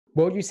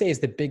What would you say is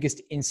the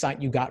biggest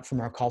insight you got from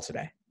our call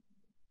today?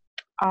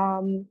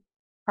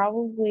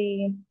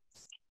 Probably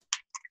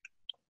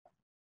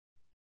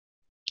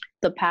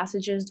the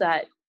passages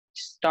that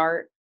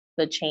start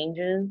the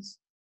changes.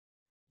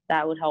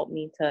 That would help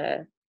me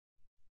to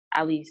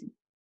at least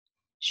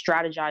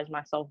strategize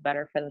myself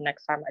better for the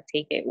next time I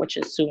take it, which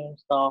is soon.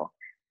 So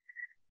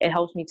it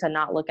helps me to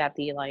not look at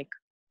the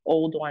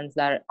old ones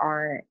that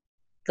aren't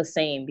the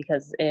same,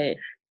 because it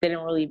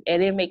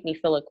didn't make me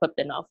feel equipped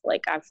enough.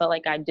 Like, I felt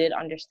like I did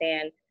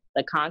understand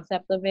the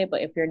concept of it,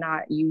 but if you're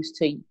not used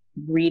to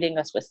reading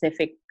a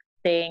specific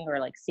thing or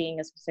seeing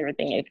a specific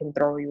thing, it can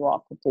throw you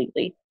off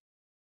completely.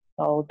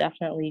 So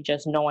definitely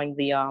just knowing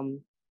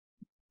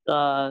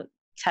the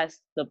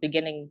test, the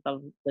beginning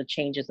of the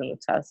changes in the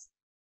test.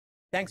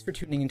 Thanks for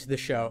tuning into the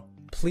show.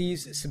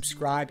 Please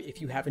subscribe if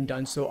you haven't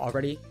done so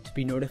already to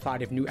be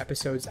notified of new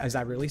episodes as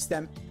I release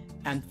them.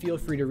 And feel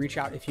free to reach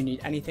out if you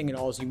need anything at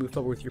all as you move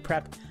forward with your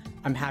prep.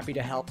 I'm happy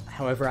to help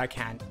however I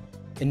can.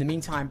 In the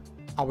meantime,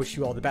 I'll wish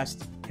you all the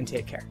best and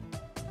take care.